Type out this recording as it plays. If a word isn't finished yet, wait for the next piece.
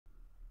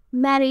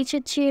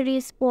Mariah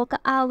Carey spoke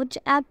out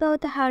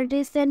about her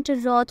recent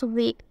road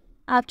week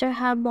after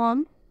her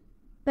mom,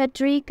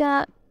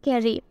 Patricia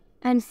Carey,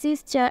 and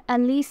sister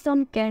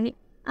Alison Carey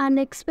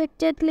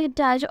unexpectedly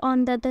died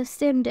on the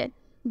same day.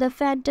 The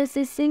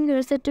fantasy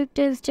singer took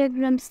to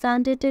Instagram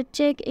Sunday to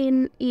check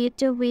in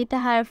it with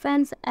her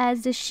fans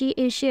as she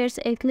shares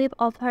a clip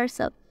of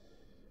herself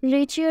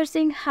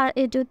recheering her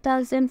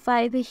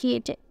 2005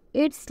 hit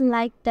 "It's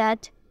Like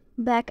That"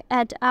 back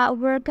at our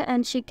work,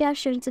 and she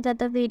captions that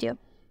the video.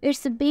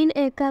 "It's been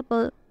a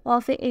couple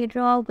of a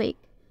raw week,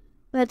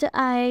 but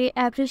I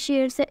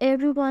appreciate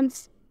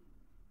everyone's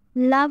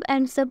love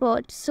and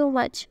support so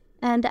much,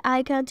 and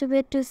I can't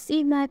wait to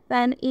see my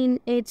fan in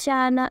a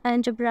China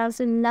and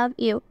Brazil. Love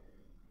you."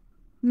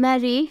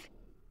 Mary,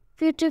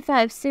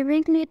 55,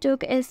 seemingly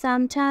took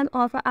some time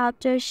off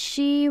after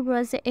she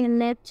was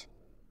left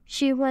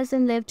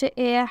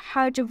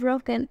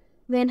heartbroken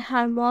when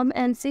her mom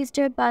and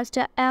sister passed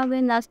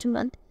away last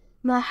month.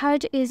 "My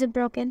heart is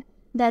broken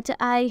that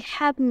I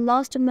have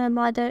lost my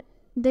mother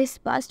this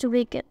past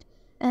weekend,"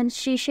 and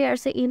she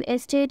shares in a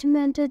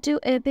statement to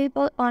a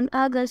people on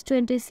August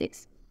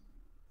 26.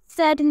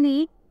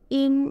 "Sadly,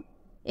 in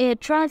a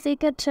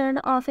tragic turn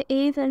of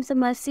events,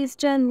 my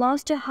sister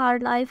lost her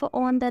life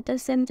on that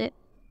same day.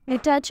 A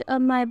touch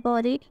on my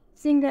body,"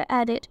 singer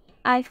added.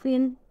 "I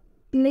feel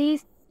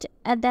pleased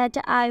that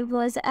I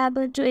was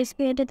able to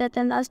spend that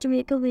last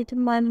week with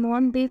my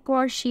mom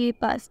before she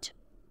passed."